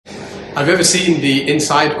Have you ever seen the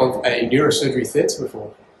inside of a neurosurgery theatre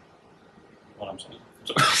before? What I'm saying?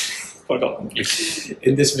 Forgot completely.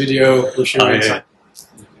 In this video, we'll show you inside.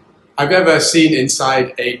 Have you ever seen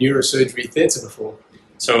inside a neurosurgery theatre before?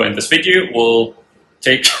 So in this video, we'll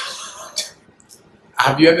take...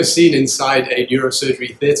 Have you ever seen inside a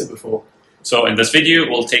neurosurgery theatre before? So in this video,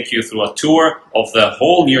 we'll take you through a tour of the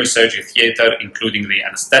whole neurosurgery theatre, including the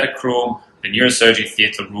anesthetic room, the neurosurgery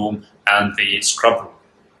theatre room, and the scrub room.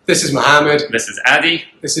 This is Mohammed. This is Adi.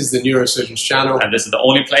 This is the Neurosurgeons channel. And this is the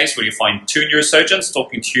only place where you find two neurosurgeons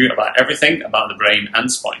talking to you about everything about the brain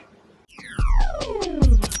and spine.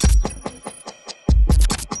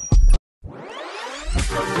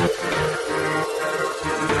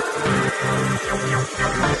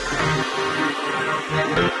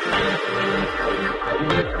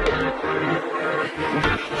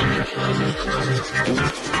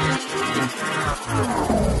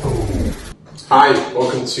 Hi,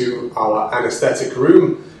 welcome to our anesthetic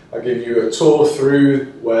room. I'll give you a tour through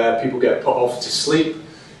where people get put off to sleep.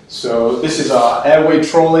 So this is our airway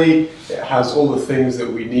trolley. It has all the things that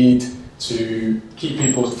we need to keep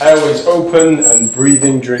people's airways open and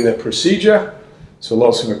breathing during their procedure. So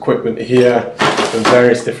lots of equipment here for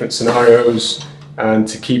various different scenarios and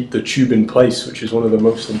to keep the tube in place, which is one of the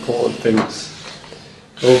most important things.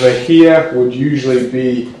 Over here would usually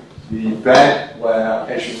be the bed where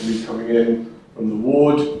patients will be coming in from the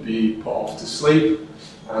ward, be put off to sleep.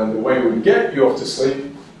 And the way we get you off to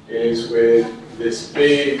sleep is with this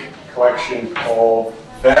big collection of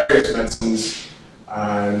various medicines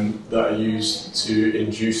that are used to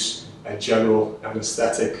induce a general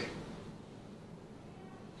anesthetic.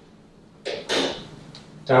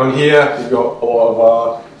 Down here we've got a lot of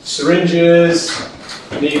our syringes,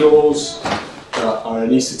 needles that our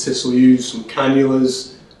anaesthetists will use, some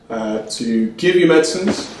cannulas to give you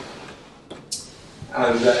medicines.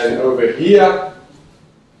 And then over here,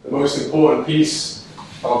 the most important piece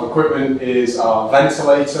of equipment is our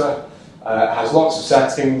ventilator. It has lots of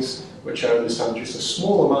settings, which I understand just a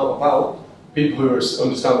small amount about. People who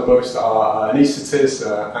understand the most are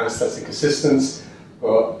anaesthetists, anaesthetic assistants,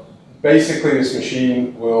 but basically this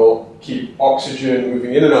machine will keep oxygen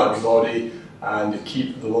moving in and out of the body and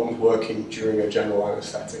keep the lungs working during a general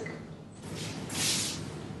anaesthetic.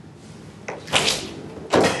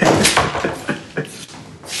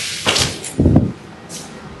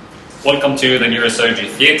 Welcome to the Neurosurgery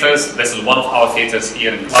Theatres. This is one of our theatres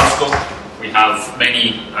here in Glasgow. We have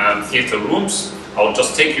many theatre rooms. I'll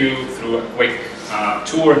just take you through a quick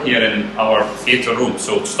tour here in our theatre room.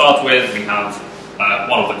 So to start with, we have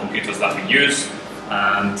one of the computers that we use,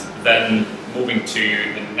 and then moving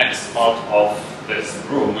to the next part of this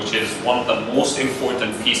room, which is one of the most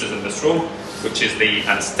important pieces in this room, which is the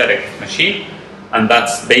anaesthetic machine. And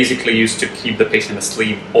that's basically used to keep the patient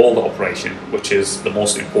asleep all the operation, which is the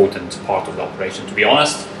most important part of the operation, to be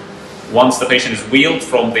honest. Once the patient is wheeled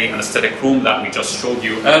from the anaesthetic room that we just showed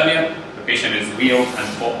you earlier, the patient is wheeled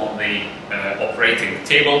and put on the operating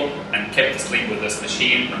table and kept asleep with this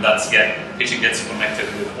machine, and the patient gets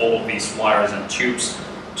connected with all of these wires and tubes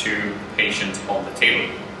to the patient on the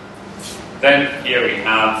table. Then here we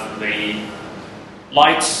have the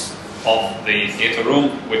lights of the theatre room,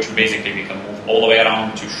 which basically we can move all the way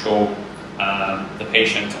around to show the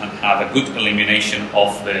patient and have a good illumination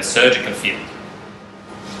of the surgical field.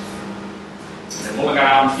 Then moving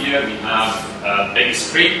around here, we have a big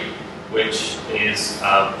screen, which is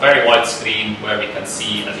a very wide screen where we can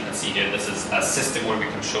see, as you can see here, this is a system where we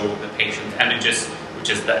can show the patient images, which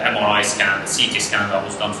is the MRI scan, the CT scan that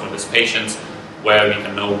was done for this patient, where we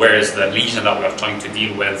can know where is the lesion that we are trying to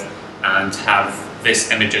deal with and have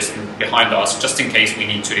these images behind us, just in case we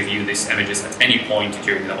need to review these images at any point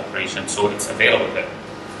during the operation, so it's available there.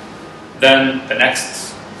 Then the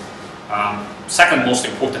next, second most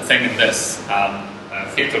important thing in this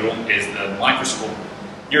theatre room is the microscope.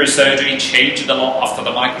 Neurosurgery changed a lot after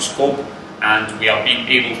the microscope, and we are being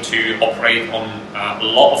able to operate on a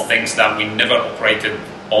lot of things that we never operated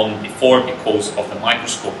on before because of the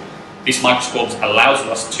microscope. These microscopes allows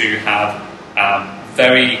us to have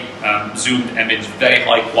very zoomed image, very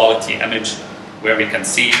high quality image where we can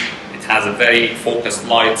see it has a very focused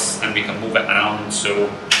lights and we can move it around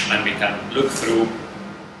and we can look through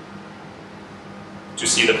to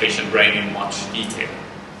see the patient brain in much detail.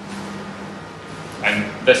 And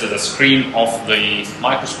this is a screen of the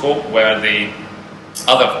microscope where the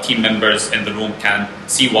other team members in the room can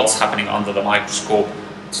see what's happening under the microscope.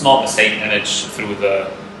 It's not the same image through the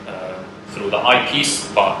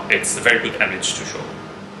eyepiece, but it's a very good image to show.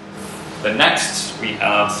 The next, we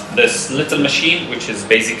have this little machine, which is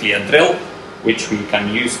basically a drill, which we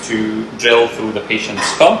can use to drill through the patient's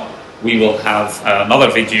skull. we will have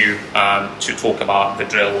another video to talk about the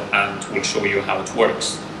drill, and we'll show you how it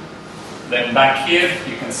works. Then back here,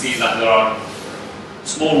 you can see that there are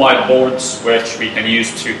small whiteboards which we can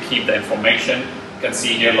use to keep the information. You can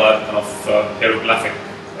see here like kind of hieroglyphic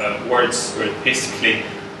words. We're basically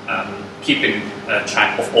keeping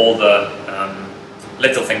track of all the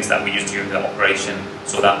little things that we use during the operation,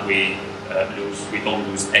 so that we don't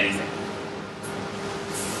lose anything.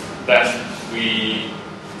 Then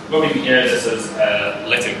moving here, this is a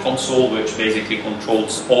little console which basically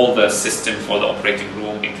controls all the system for the operating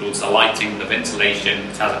room, includes the lighting, the ventilation,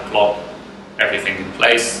 it has a clock, everything in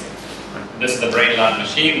place. This is the BrainLab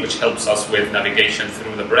machine, which helps us with navigation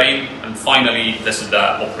through the brain. And finally, this is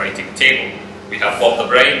the operating table. We have Bob the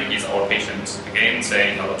Brain, he's our patient again,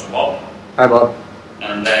 saying hello to Bob. Hi Bob.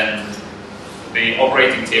 And then the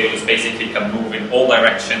operating table is basically can move in all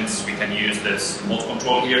directions. We can use this remote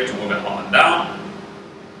control here to move it up and down.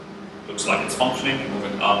 Looks like it's functioning,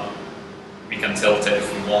 moving up. We can tilt it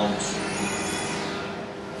if we want.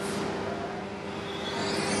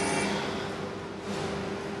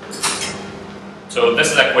 So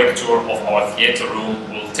this is a quick tour of our theatre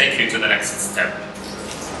room. We'll take you to the next step.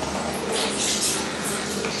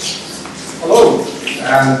 Hello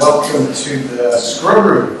and welcome to the scrub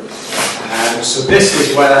room. So this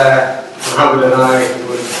is where Mohammed and I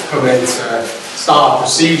would come in to start a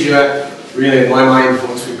procedure. Really, in my mind,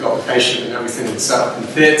 once we've got the patient and everything set up in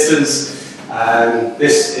theatres.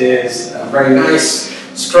 This is a very nice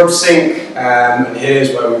scrub sink, and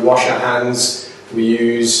here's where we wash our hands. We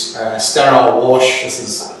use sterile wash. This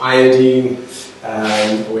is iodine.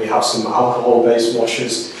 We have some alcohol-based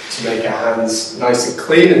washes to make our hands nice and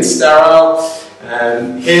clean and sterile.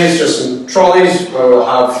 Here's just some trolleys where we'll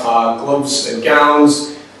have our gloves and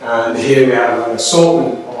gowns, and here we have an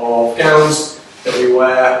assortment of gowns that we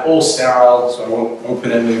wear, all sterile, so I won't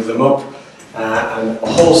open any of them up, and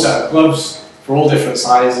a whole set of gloves for all different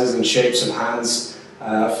sizes and shapes of hands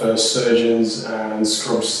for surgeons and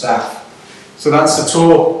scrub staff. So that's the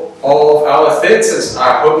tour of our theatres.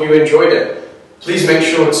 I hope you enjoyed it. Please make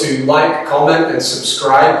sure to like, comment and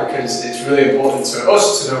subscribe, because it's really important to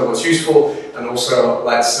us to know what's useful, and also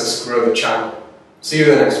lets us grow the channel. See you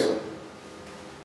in the next one.